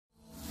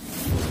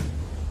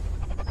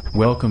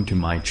Welcome to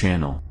my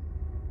channel.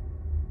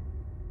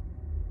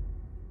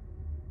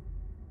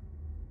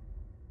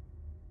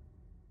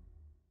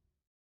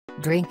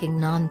 Drinking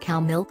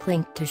non-cow milk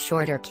linked to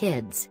shorter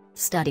kids,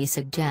 study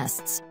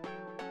suggests.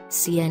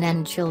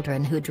 CNN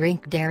children who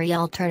drink dairy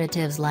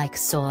alternatives like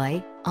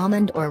soy,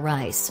 almond or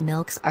rice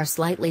milks are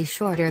slightly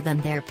shorter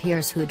than their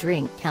peers who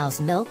drink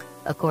cow's milk,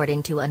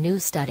 according to a new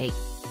study.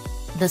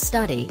 The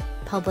study,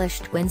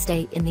 published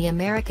Wednesday in the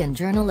American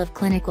Journal of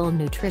Clinical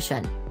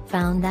Nutrition,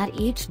 found that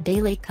each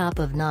daily cup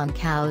of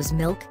non-cow's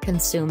milk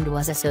consumed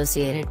was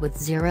associated with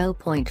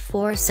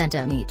 0.4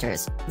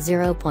 centimeters,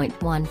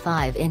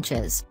 0.15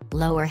 inches,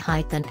 lower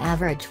height than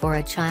average for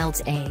a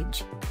child's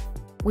age.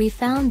 We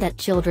found that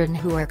children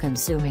who are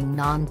consuming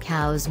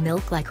non-cow's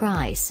milk like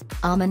rice,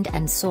 almond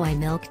and soy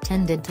milk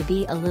tended to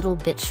be a little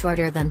bit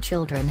shorter than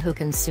children who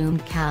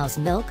consumed cow's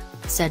milk,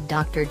 said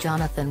Dr.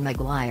 Jonathan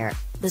Maguire,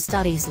 the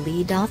study's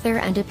lead author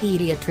and a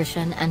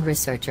pediatrician and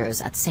researchers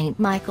at St.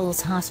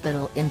 Michael's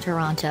Hospital in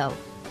Toronto.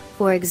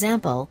 For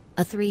example,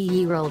 a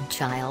 3-year-old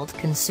child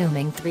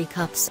consuming 3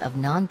 cups of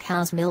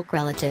non-cow's milk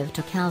relative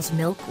to cow's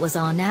milk was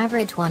on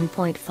average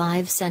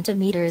 1.5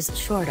 centimeters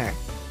shorter.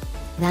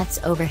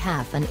 That's over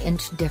half an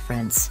inch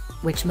difference,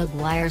 which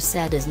Maguire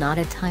said is not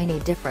a tiny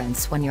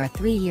difference when you're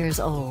 3 years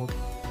old.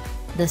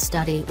 The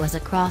study was a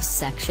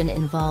cross-section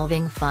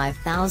involving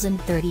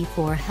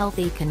 5,034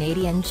 healthy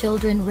Canadian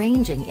children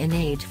ranging in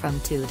age from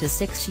 2 to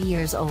 6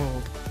 years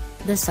old.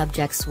 The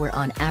subjects were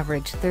on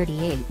average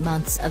 38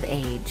 months of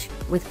age,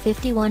 with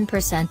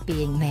 51%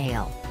 being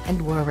male,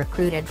 and were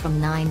recruited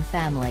from 9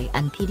 family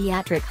and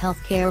pediatric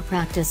healthcare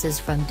practices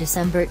from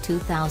December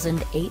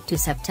 2008 to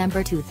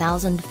September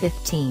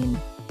 2015.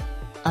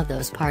 Of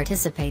those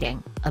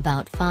participating,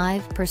 about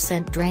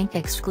 5% drank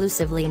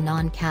exclusively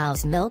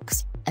non-cow's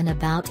milks, and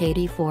about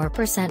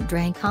 84%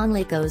 drank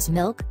only cow's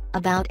milk,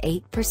 about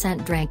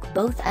 8% drank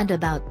both and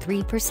about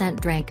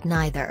 3% drank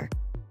neither.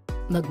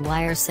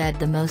 Maguire said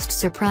the most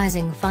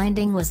surprising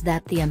finding was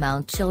that the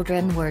amount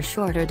children were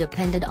shorter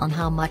depended on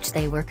how much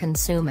they were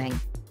consuming.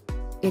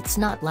 It's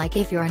not like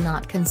if you're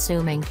not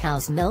consuming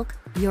cow's milk,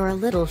 you're a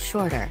little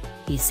shorter,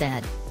 he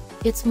said.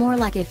 It's more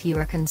like if you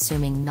are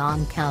consuming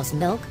non-cow's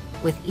milk,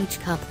 with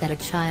each cup that a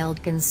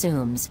child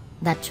consumes,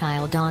 that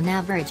child on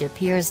average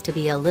appears to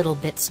be a little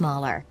bit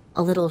smaller,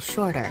 a little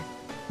shorter.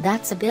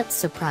 That's a bit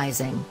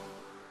surprising.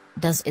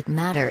 Does it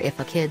matter if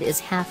a kid is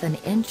half an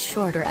inch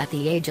shorter at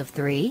the age of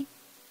 3?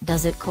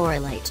 Does it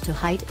correlate to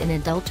height in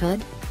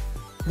adulthood?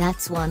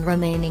 That's one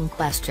remaining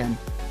question.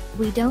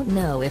 We don't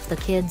know if the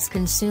kids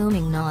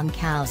consuming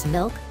non-cow's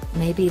milk,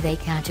 maybe they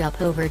catch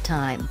up over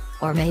time,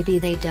 or maybe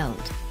they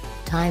don't.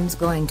 Time's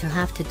going to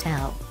have to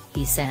tell,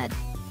 he said.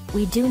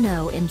 We do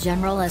know in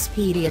general as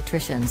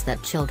pediatricians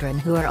that children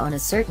who are on a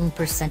certain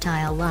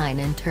percentile line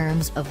in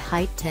terms of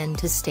height tend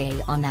to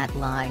stay on that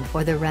line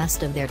for the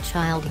rest of their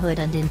childhood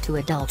and into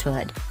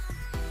adulthood.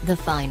 The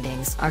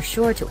findings are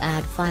sure to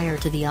add fire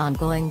to the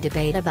ongoing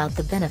debate about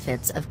the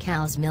benefits of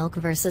cow's milk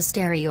versus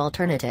dairy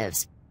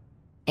alternatives.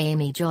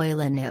 Amy Joy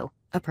Lanu,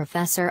 a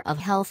professor of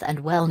health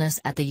and wellness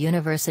at the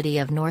University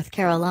of North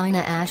Carolina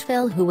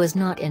Asheville who was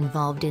not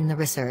involved in the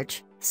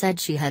research, said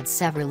she had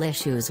several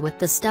issues with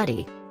the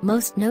study,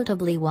 most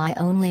notably why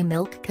only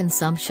milk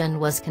consumption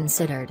was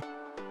considered.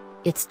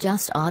 It's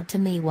just odd to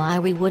me why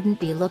we wouldn't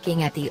be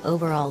looking at the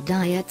overall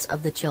diets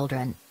of the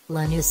children,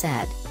 Lanu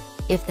said.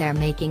 If they're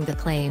making the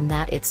claim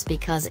that it's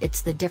because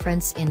it's the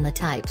difference in the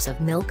types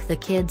of milk the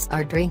kids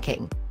are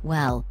drinking,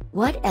 well,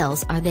 what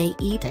else are they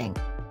eating?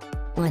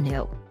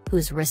 Lanu,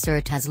 whose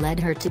research has led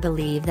her to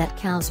believe that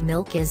cow's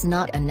milk is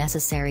not a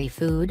necessary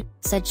food,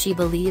 said she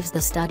believes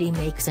the study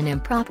makes an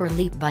improper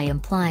leap by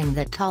implying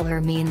that taller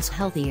means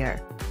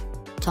healthier.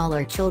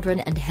 Taller children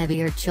and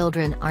heavier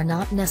children are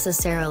not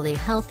necessarily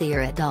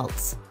healthier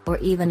adults, or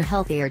even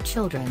healthier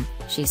children,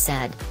 she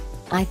said.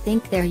 I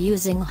think they're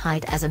using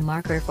height as a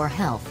marker for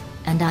health,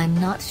 and I'm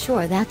not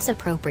sure that's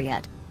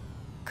appropriate.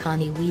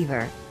 Connie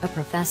Weaver, a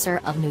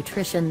professor of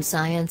nutrition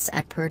science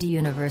at Purdue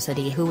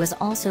University who was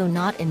also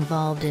not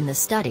involved in the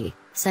study,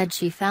 said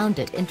she found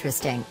it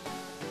interesting.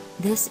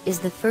 This is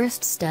the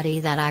first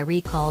study that I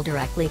recall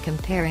directly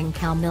comparing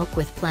cow milk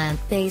with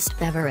plant-based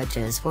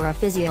beverages for a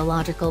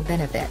physiological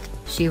benefit,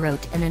 she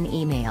wrote in an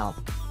email.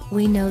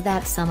 We know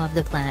that some of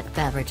the plant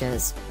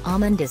beverages,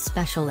 almond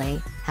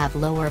especially, have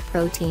lower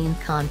protein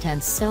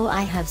contents, so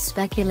I have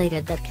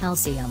speculated that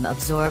calcium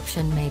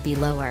absorption may be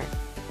lower.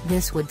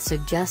 This would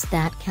suggest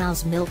that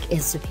cow's milk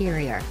is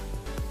superior.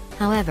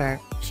 However,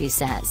 she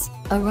says,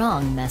 a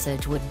wrong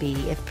message would be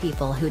if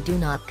people who do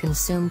not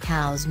consume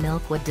cow's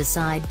milk would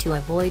decide to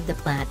avoid the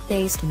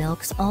plant-based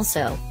milks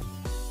also.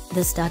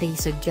 The study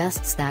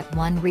suggests that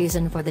one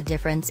reason for the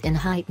difference in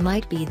height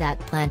might be that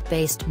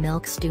plant-based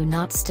milks do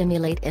not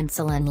stimulate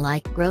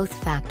insulin-like growth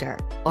factor,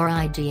 or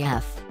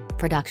IGF,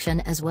 production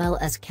as well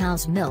as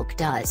cow's milk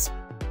does.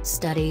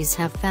 Studies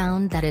have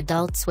found that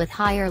adults with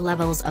higher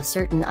levels of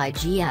certain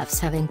IGFs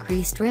have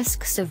increased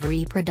risks of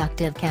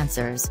reproductive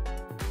cancers.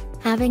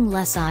 Having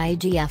less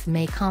IGF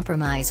may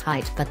compromise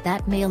height, but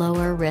that may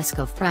lower risk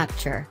of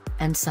fracture,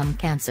 and some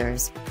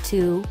cancers,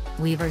 too,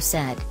 Weaver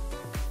said.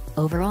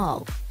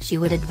 Overall, she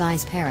would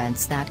advise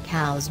parents that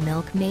cow's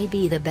milk may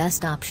be the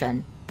best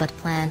option, but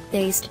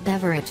plant-based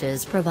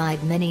beverages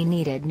provide many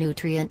needed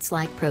nutrients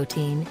like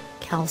protein,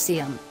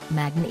 calcium,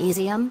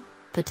 magnesium,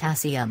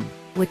 potassium,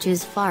 which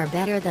is far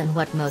better than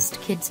what most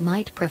kids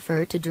might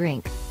prefer to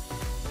drink.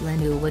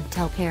 Lenu would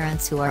tell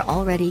parents who are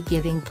already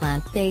giving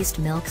plant-based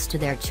milks to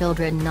their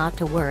children not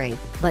to worry,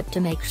 but to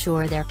make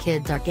sure their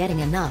kids are getting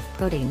enough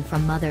protein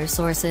from other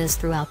sources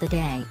throughout the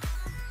day.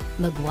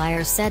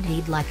 McGuire said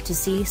he'd like to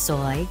see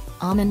soy,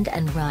 almond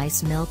and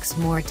rice milks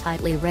more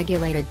tightly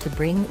regulated to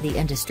bring the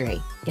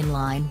industry in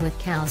line with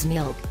cow's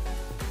milk.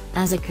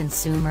 As a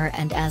consumer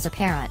and as a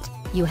parent,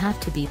 you have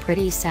to be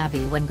pretty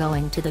savvy when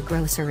going to the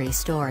grocery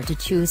store to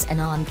choose a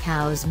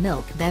non-cow's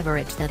milk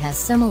beverage that has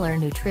similar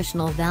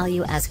nutritional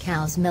value as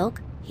cow's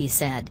milk, he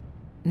said.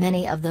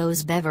 Many of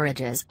those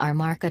beverages are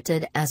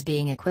marketed as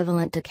being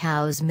equivalent to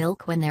cow's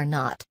milk when they're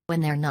not.